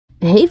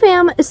Hey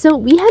fam, so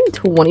we had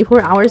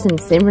 24 hours in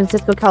San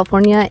Francisco,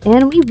 California,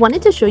 and we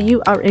wanted to show you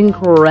our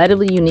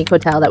incredibly unique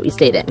hotel that we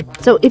stayed in.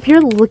 So if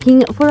you're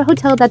looking for a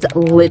hotel that's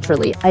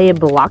literally a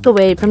block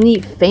away from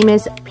the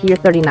famous Pier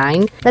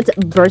 39, that's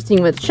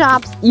bursting with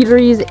shops,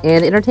 eateries,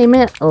 and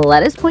entertainment,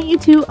 let us point you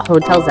to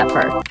Hotel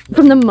Zephyr.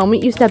 From the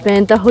moment you step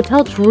in, the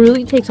hotel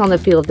truly takes on the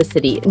feel of the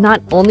city,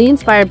 not only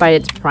inspired by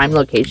its prime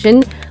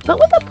location, but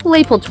with a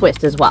playful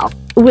twist as well.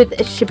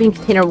 With shipping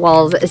container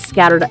walls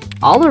scattered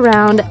all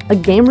around, a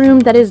game room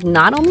that is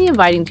not only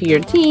inviting to your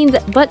teens,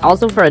 but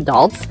also for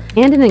adults,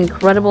 and an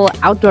incredible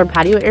outdoor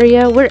patio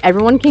area where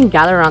everyone can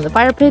gather around the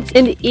fire pits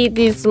and eat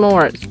these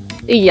s'mores.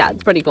 Yeah,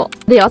 it's pretty cool.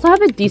 They also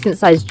have a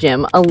decent-sized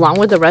gym, along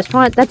with a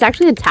restaurant that's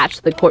actually attached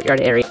to the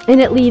courtyard area,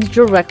 and it leads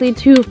directly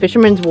to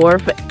Fisherman's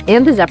Wharf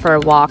and the Zephyr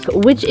Walk,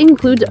 which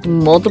includes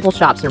multiple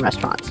shops and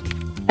restaurants.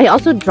 I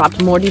also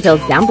dropped more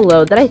details down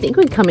below that I think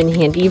would come in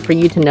handy for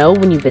you to know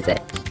when you visit.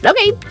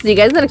 Okay, see you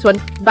guys in the next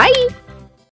one. Bye!